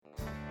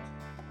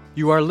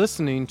You are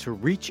listening to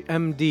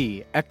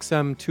ReachMD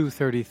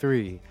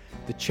XM233,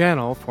 the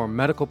channel for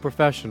medical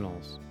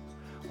professionals.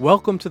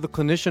 Welcome to the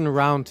Clinician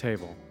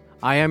Roundtable.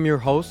 I am your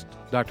host,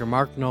 Dr.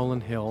 Mark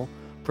Nolan Hill,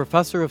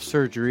 professor of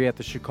surgery at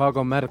the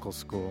Chicago Medical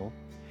School,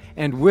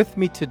 and with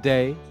me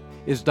today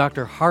is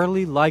Dr.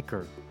 Harley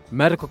Leiker,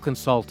 medical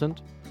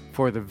consultant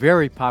for the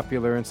very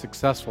popular and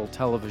successful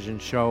television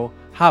show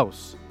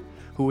House,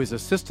 who is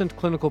assistant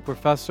clinical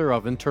professor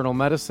of internal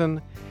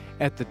medicine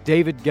at the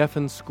David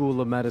Geffen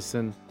School of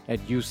Medicine at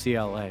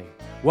UCLA.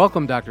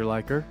 Welcome, Dr.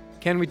 Leiker.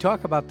 Can we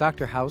talk about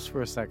Dr. House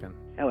for a second?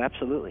 Oh,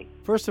 absolutely.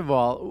 First of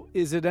all,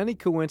 is it any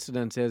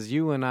coincidence, as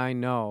you and I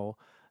know,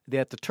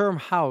 that the term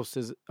house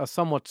is a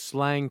somewhat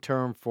slang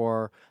term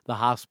for the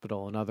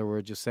hospital? In other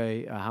words, you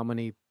say, how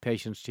many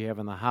patients do you have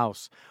in the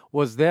house?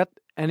 Was that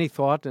any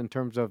thought in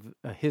terms of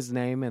his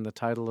name and the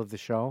title of the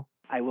show?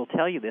 I will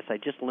tell you this. I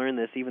just learned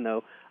this, even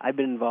though I've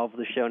been involved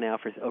with the show now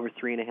for over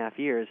 3.5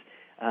 years.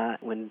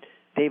 When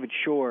David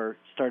Shore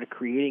started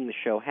creating the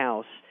show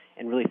House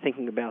and really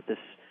thinking about this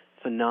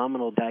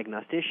phenomenal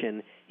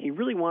diagnostician, he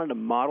really wanted to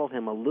model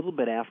him a little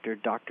bit after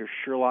Dr.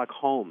 Sherlock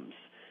Holmes.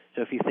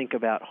 So if you think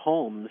about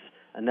Holmes,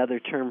 another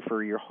term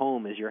for your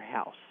home is your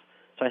house.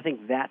 So I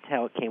think that's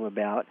how it came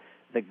about.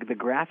 The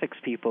graphics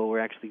people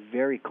were actually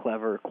very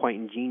clever, quite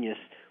ingenious,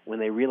 when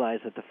they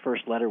realized that the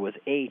first letter was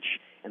H,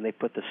 and they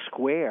put the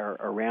square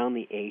around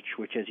the H,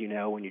 which, as you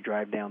know, when you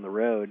drive down the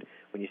road,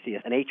 when you see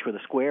an H with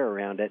a square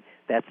around it,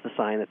 that's the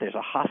sign that there's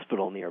a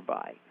hospital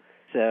nearby.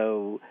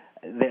 So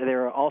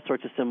there are all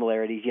sorts of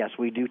similarities. Yes,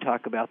 we do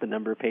talk about the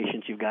number of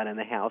patients you've got in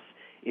the house.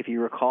 If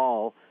you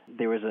recall,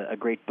 there was a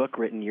great book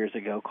written years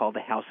ago called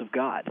The House of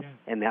God,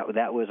 and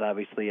that was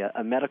obviously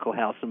a medical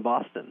house in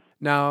Boston.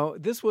 Now,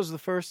 this was the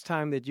first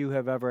time that you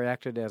have ever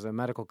acted as a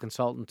medical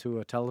consultant to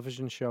a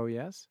television show,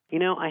 yes? You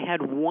know, I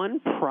had one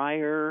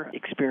prior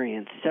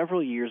experience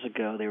several years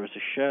ago. There was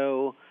a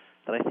show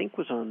that I think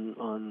was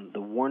on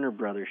the Warner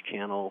Brothers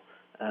channel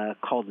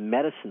called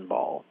Medicine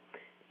Ball,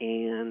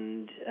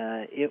 and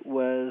it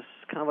was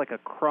kind of like a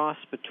cross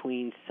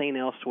between St.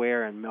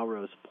 Elsewhere and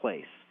Melrose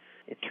Place.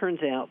 It turns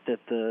out that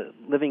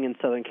living in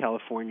Southern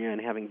California and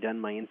having done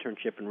my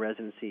internship and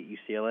residency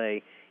at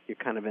UCLA, you're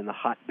kind of in the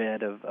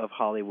hotbed of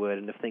Hollywood,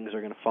 and if things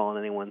are going to fall in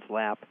anyone's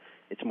lap,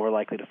 it's more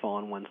likely to fall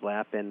in one's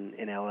lap in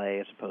LA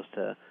as opposed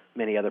to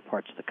many other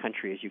parts of the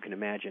country, as you can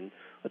imagine.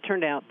 It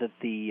turned out that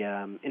the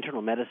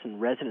internal medicine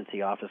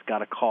residency office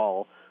got a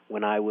call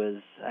when I was,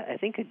 I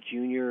think, a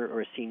junior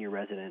or a senior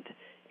resident,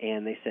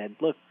 and they said,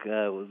 look,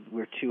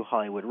 we're two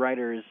Hollywood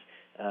writers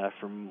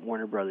from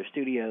Warner Brothers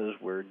Studios.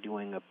 We're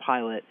doing a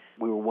pilot.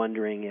 We were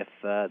wondering if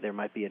there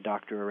might be a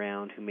doctor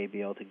around who may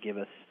be able to give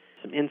us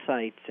some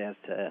insights as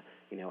to,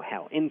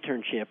 how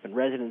internship and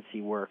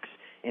residency works.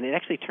 And it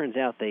actually turns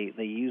out they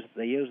use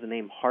the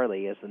name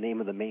Harley as the name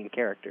of the main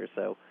character.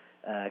 So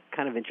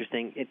kind of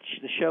interesting.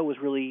 The show was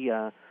really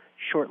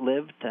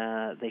short-lived.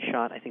 They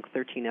shot, I think,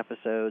 13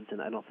 episodes,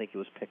 and I don't think it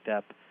was picked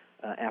up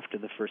after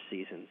the first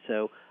season.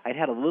 So I'd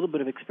had a little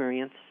bit of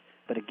experience.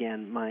 But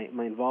again, my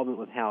involvement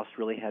with House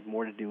really had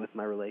more to do with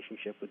my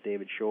relationship with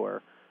David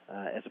Shore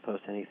as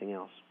opposed to anything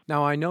else.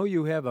 Now, I know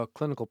you have a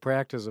clinical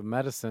practice of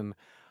medicine.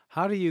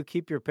 How do you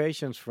keep your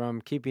patients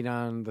from keeping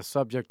on the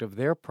subject of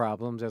their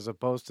problems as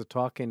opposed to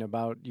talking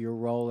about your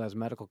role as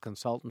medical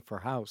consultant for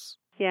House?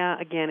 Yeah,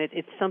 again,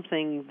 it's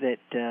something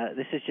that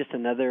this is just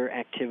another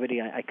activity.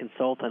 I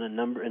consult on a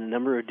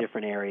number of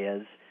different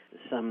areas.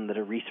 Some that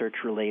are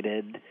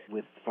research-related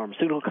with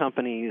pharmaceutical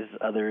companies,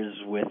 others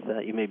with,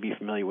 you may be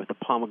familiar with a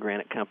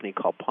pomegranate company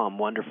called Palm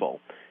Wonderful.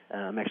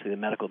 I'm actually the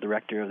medical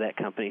director of that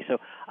company. So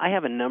I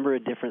have a number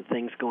of different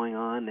things going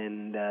on,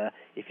 and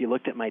if you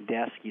looked at my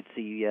desk, you'd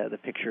see the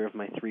picture of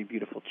my 3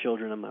 beautiful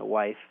children and my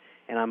wife,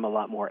 and I'm a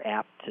lot more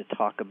apt to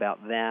talk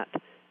about that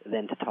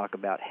than to talk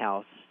about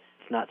House.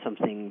 It's not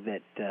something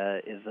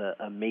that is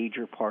a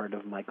major part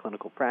of my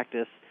clinical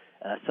practice.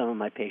 Some of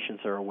my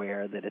patients are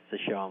aware that it's a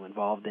show I'm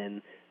involved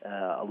in.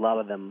 A lot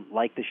of them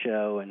like the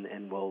show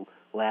and will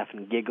laugh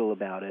and giggle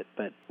about it,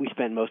 but we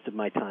spend most of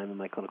my time in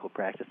my clinical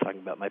practice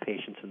talking about my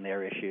patients and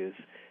their issues.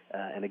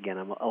 And again,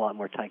 I'm a lot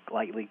more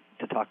likely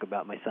to talk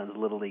about my son's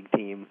Little League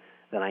team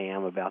than I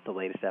am about the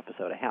latest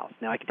episode of House.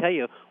 Now, I can tell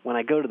you, when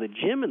I go to the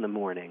gym in the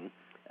morning,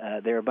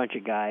 there are a bunch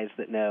of guys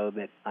that know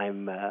that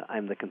I'm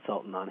the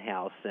consultant on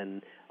House,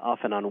 and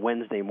often on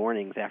Wednesday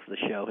mornings after the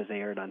show has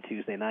aired on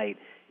Tuesday night,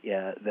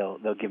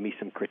 they'll give me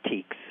some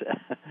critiques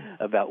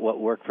about what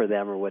worked for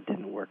them or what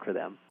didn't work for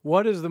them.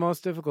 What is the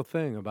most difficult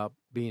thing about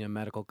being a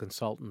medical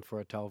consultant for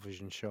a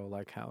television show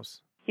like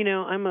House?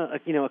 I'm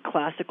a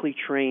classically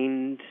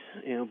trained,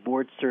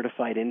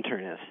 board-certified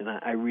internist, and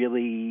I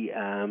really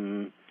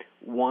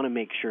want to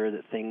make sure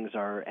that things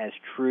are as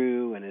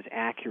true and as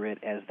accurate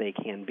as they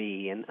can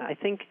be. And I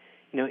think,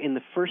 in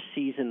the first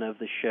season of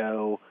the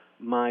show,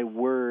 my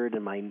word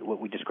and what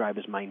we describe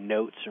as my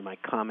notes or my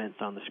comments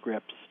on the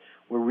scripts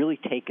were really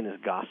taken as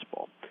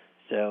gospel.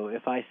 So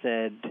if I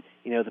said,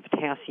 the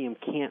potassium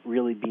can't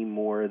really be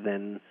more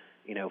than,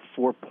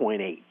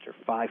 4.8 or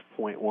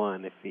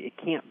 5.1, if it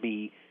can't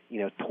be,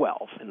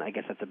 12. And I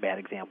guess that's a bad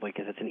example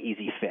because it's an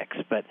easy fix,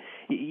 but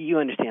you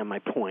understand my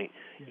point.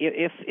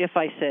 If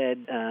I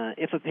said,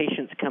 if a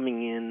patient's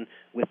coming in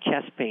with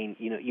chest pain,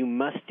 you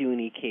must do an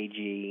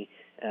EKG,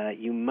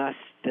 you must,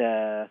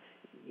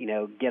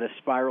 get a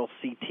spiral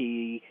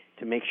CT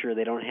to make sure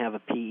they don't have a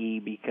PE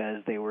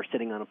because they were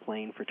sitting on a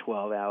plane for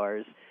 12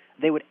 hours,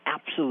 they would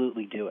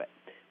absolutely do it.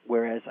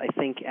 Whereas I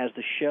think as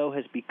the show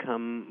has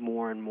become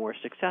more and more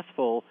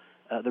successful,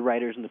 the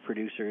writers and the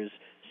producers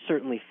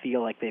certainly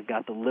feel like they've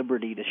got the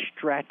liberty to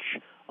stretch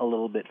a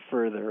little bit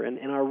further.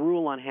 And our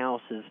rule on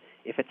House is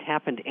if it's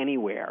happened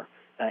anywhere,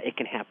 it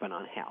can happen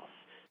on House.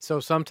 So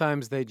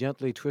sometimes they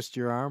gently twist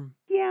your arm?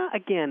 Yeah,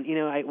 again,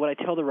 what I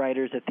tell the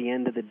writers at the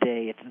end of the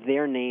day, it's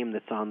their name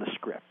that's on the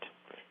script.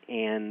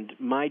 And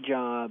my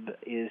job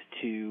is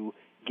to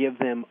give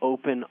them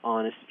open,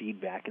 honest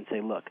feedback and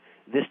say, look,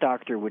 this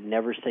doctor would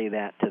never say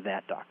that to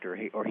that doctor,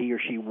 or he or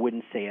she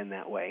wouldn't say it in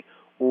that way.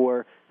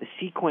 Or the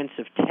sequence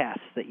of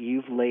tests that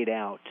you've laid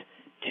out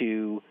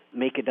to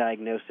make a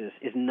diagnosis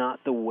is not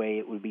the way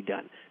it would be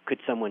done. Could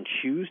someone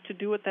choose to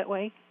do it that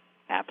way?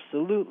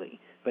 Absolutely.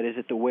 But is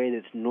it the way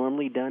that's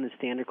normally done in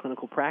standard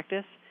clinical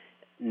practice?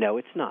 No,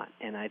 it's not.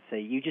 And I'd say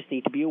you just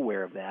need to be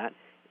aware of that.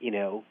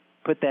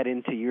 Put that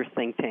into your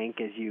think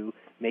tank as you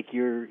make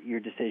your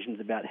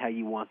decisions about how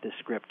you want this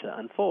script to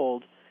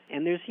unfold.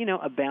 And there's,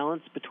 a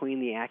balance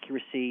between the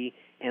accuracy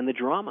and the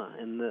drama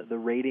and the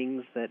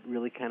ratings that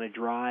really kind of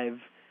drive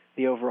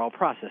the overall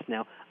process.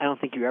 Now, I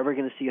don't think you're ever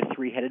going to see a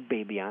three-headed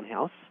baby on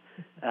House.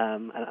 I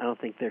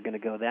don't think they're going to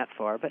go that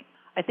far, but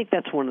I think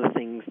that's one of the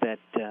things that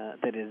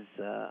is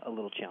a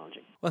little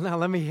challenging. Well, now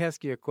let me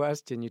ask you a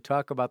question. You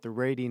talk about the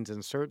ratings,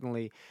 and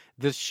certainly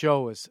this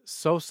show is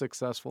so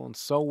successful and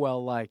so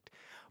well-liked.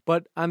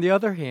 But on the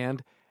other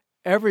hand,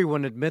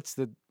 everyone admits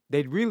that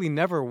they'd really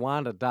never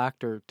want a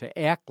doctor to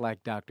act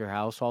like Dr.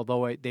 House,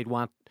 although they'd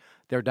want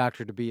their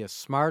doctor to be as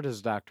smart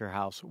as Dr.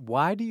 House.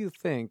 Why do you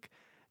think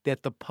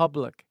that the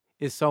public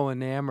is so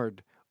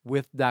enamored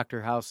with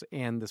Dr. House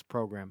and this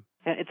program?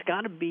 I think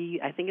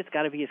it's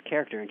got to be his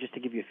character. And just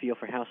to give you a feel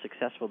for how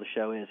successful the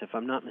show is, if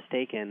I'm not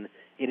mistaken,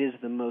 it is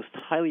the most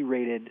highly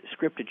rated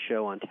scripted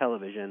show on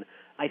television.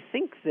 I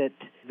think that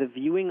the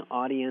viewing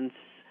audience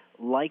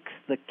likes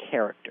the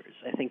characters.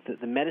 I think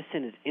that the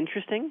medicine is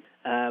interesting,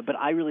 but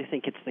I really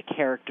think it's the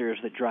characters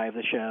that drive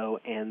the show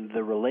and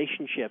the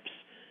relationships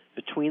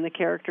between the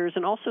characters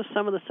and also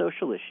some of the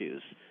social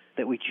issues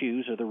that we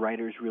choose or the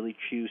writers really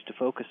choose to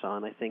focus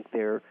on. I think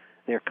they're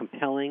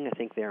compelling. I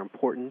think they're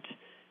important,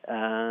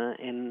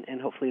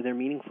 and hopefully they're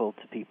meaningful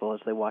to people as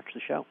they watch the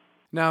show.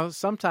 Now,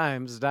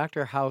 sometimes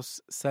Dr.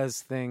 House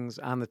says things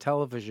on the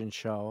television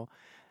show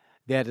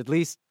that, at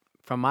least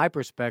from my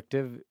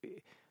perspective,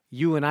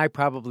 you and I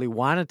probably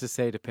wanted to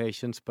say to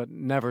patients but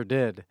never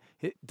did.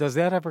 Does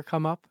that ever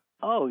come up?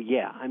 Oh,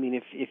 yeah. I mean,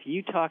 if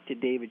you talk to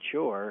David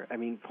Shore,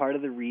 part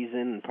of the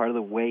reason, part of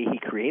the way he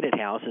created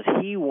House is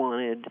he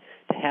wanted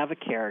to have a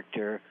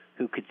character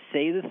who could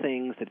say the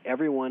things that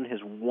everyone has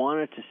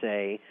wanted to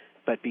say,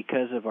 but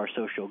because of our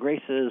social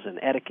graces and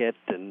etiquette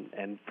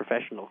and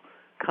professional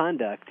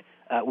conduct,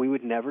 we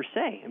would never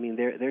say.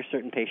 There's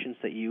certain patients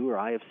that you or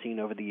I have seen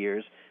over the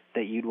years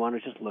that you'd want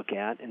to just look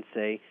at and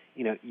say,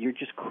 you're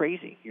just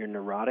crazy. You're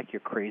neurotic,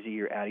 you're crazy,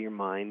 you're out of your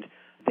mind.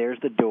 There's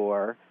the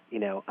door.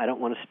 I don't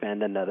want to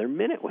spend another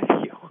minute with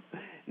you.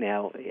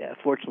 Now,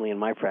 fortunately in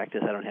my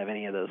practice, I don't have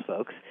any of those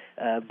folks.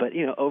 But,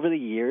 over the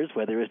years,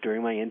 whether it was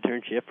during my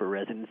internship or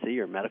residency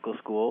or medical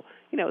school,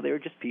 they were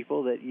just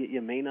people that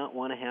you may not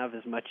want to have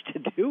as much to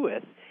do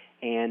with.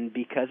 And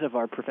because of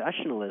our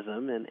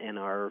professionalism and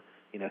our,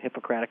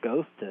 Hippocratic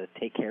oath to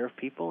take care of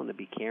people and to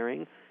be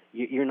caring,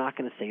 you're not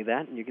going to say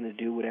that, and you're going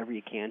to do whatever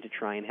you can to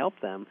try and help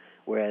them.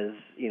 Whereas,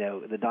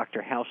 the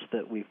Dr. House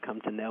that we've come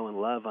to know and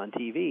love on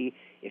TV,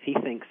 if he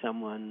thinks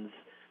someone's,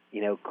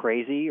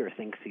 crazy or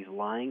thinks he's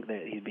lying,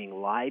 that he's being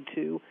lied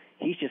to,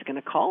 he's just going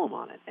to call him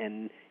on it.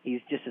 And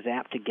he's just as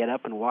apt to get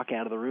up and walk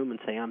out of the room and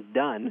say, I'm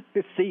done,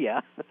 see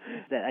ya.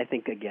 That I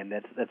think, again,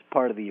 that's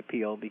part of the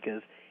appeal,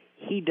 because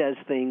he does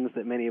things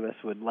that many of us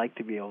would like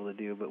to be able to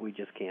do, but we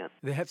just can't.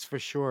 That's for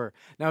sure.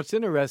 Now, it's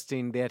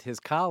interesting that his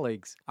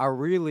colleagues are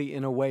really,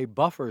 in a way,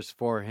 buffers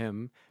for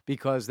him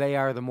because they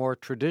are the more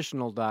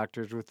traditional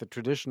doctors with the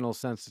traditional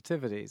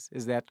sensitivities.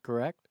 Is that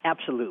correct?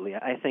 Absolutely.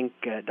 I think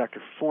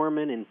Dr.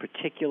 Foreman in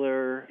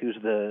particular, who's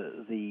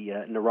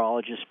the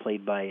neurologist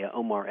played by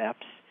Omar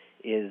Epps,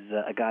 is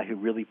a guy who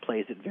really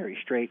plays it very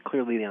straight.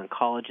 Clearly, the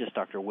oncologist,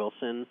 Dr.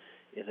 Wilson,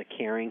 is a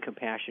caring,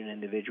 compassionate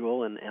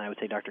individual, and I would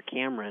say Dr.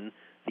 Cameron,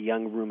 the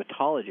young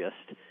rheumatologist,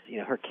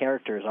 her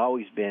character has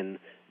always been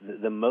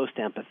the most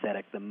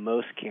empathetic, the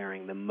most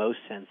caring, the most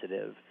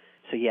sensitive.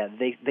 So, yeah,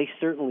 they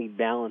certainly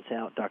balance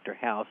out Dr.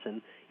 House.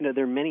 And,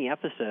 there are many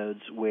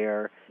episodes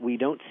where we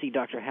don't see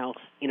Dr. House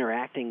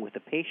interacting with the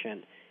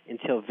patient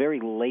until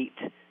very late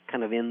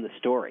kind of in the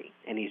story.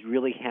 And he's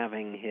really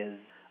having his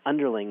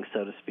underlings,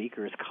 so to speak,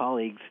 or his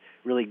colleagues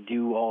really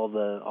do all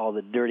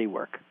the dirty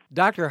work.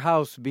 Dr.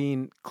 House,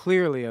 being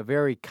clearly a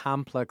very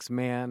complex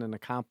man and a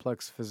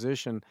complex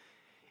physician,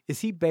 is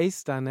he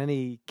based on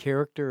any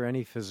character,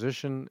 any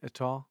physician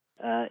at all?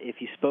 If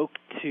you spoke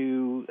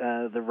to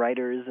the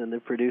writers and the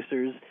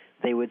producers,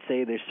 they would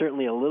say there's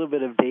certainly a little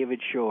bit of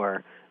David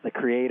Shore, the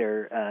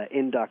creator,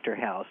 in Dr.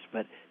 House.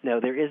 But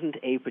no, there isn't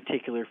a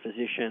particular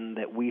physician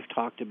that we've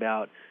talked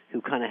about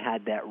who kind of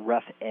had that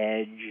rough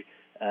edge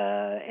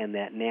and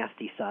that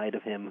nasty side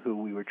of him who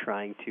we were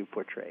trying to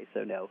portray.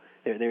 So no,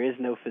 there is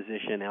no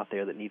physician out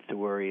there that needs to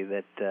worry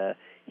that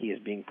he is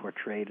being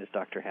portrayed as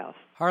Dr. House.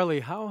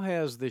 Harley, how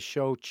has the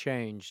show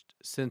changed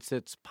since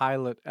its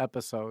pilot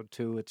episode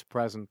to its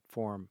present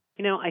form?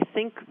 I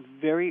think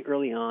very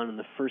early on in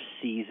the first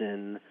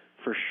season,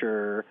 for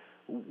sure,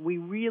 we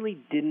really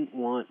didn't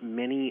want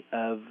many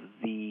of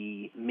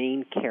the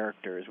main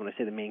characters, when I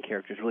say the main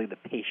characters, really the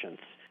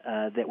patients,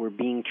 that were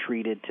being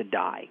treated to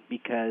die,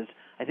 because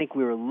I think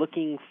we were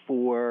looking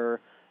for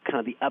kind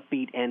of the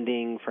upbeat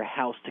ending for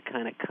House to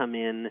kind of come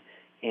in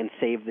and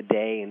save the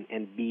day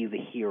and be the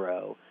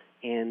hero.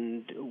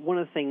 And one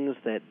of the things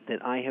that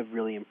I have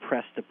really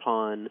impressed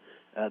upon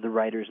the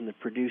writers and the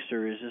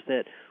producers is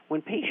that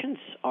when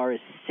patients are as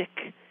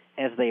sick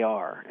as they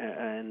are,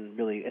 and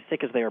really as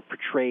sick as they are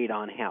portrayed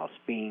on House,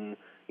 being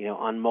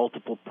on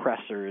multiple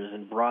pressors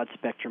and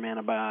broad-spectrum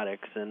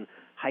antibiotics and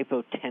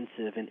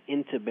hypotensive and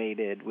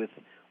intubated with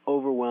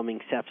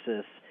overwhelming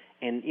sepsis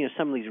and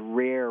some of these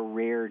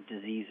rare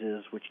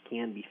diseases which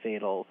can be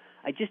fatal,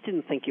 I just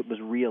didn't think it was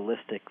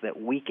realistic that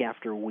week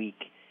after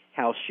week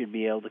House should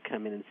be able to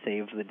come in and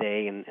save the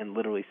day and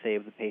literally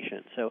save the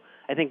patient. So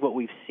I think what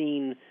we've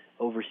seen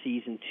over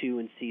Season 2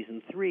 and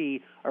Season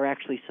 3 are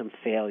actually some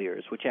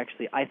failures, which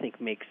actually I think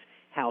makes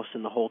House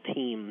and the whole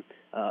team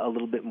a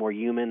little bit more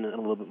human and a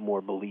little bit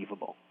more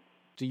believable.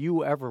 Do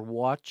you ever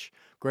watch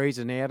Grey's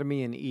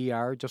Anatomy and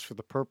ER just for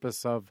the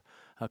purpose of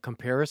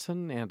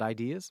comparison and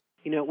ideas?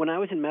 When I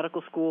was in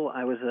medical school,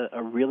 I was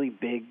a really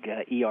big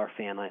ER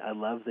fan. I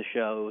loved the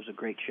show. It was a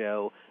great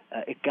show.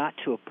 It got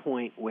to a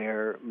point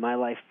where my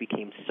life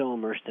became so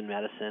immersed in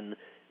medicine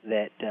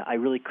that I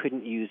really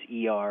couldn't use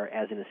ER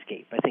as an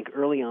escape. I think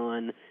early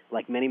on,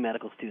 like many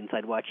medical students,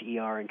 I'd watch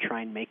ER and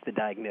try and make the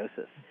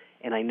diagnosis.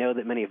 And I know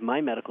that many of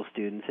my medical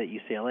students at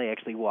UCLA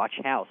actually watch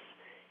House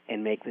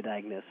and make the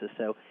diagnosis.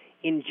 So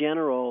in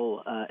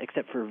general,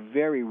 except for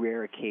very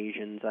rare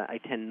occasions, I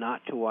tend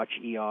not to watch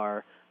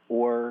ER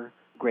or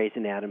Grey's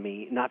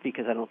Anatomy, not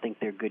because I don't think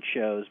they're good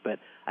shows, but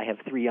I have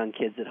 3 young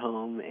kids at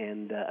home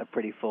and a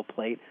pretty full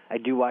plate. I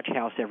do watch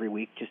House every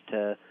week just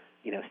to,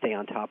 stay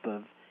on top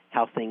of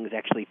how things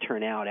actually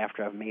turn out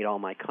after I've made all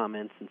my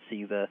comments and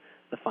see the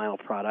final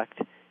product.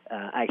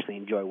 I actually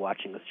enjoy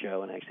watching the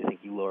show, and I actually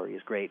think Hugh Laurie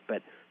is great.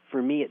 But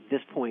for me, at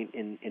this point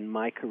in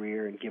my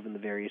career and given the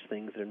various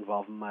things that are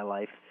involved in my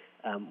life,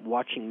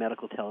 watching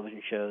medical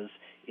television shows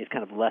is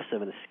kind of less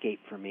of an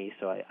escape for me,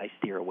 so I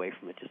steer away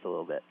from it just a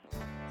little bit.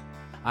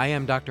 I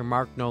am Dr.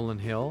 Mark Nolan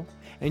Hill,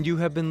 and you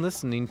have been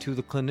listening to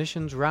the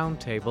Clinicians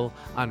Roundtable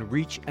on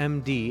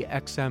ReachMD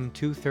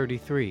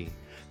XM233,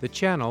 the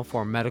channel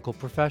for medical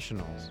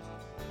professionals.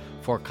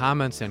 For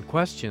comments and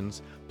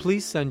questions,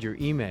 please send your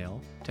email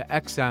to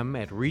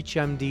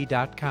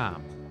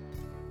xm@reachmd.com.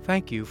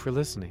 Thank you for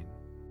listening.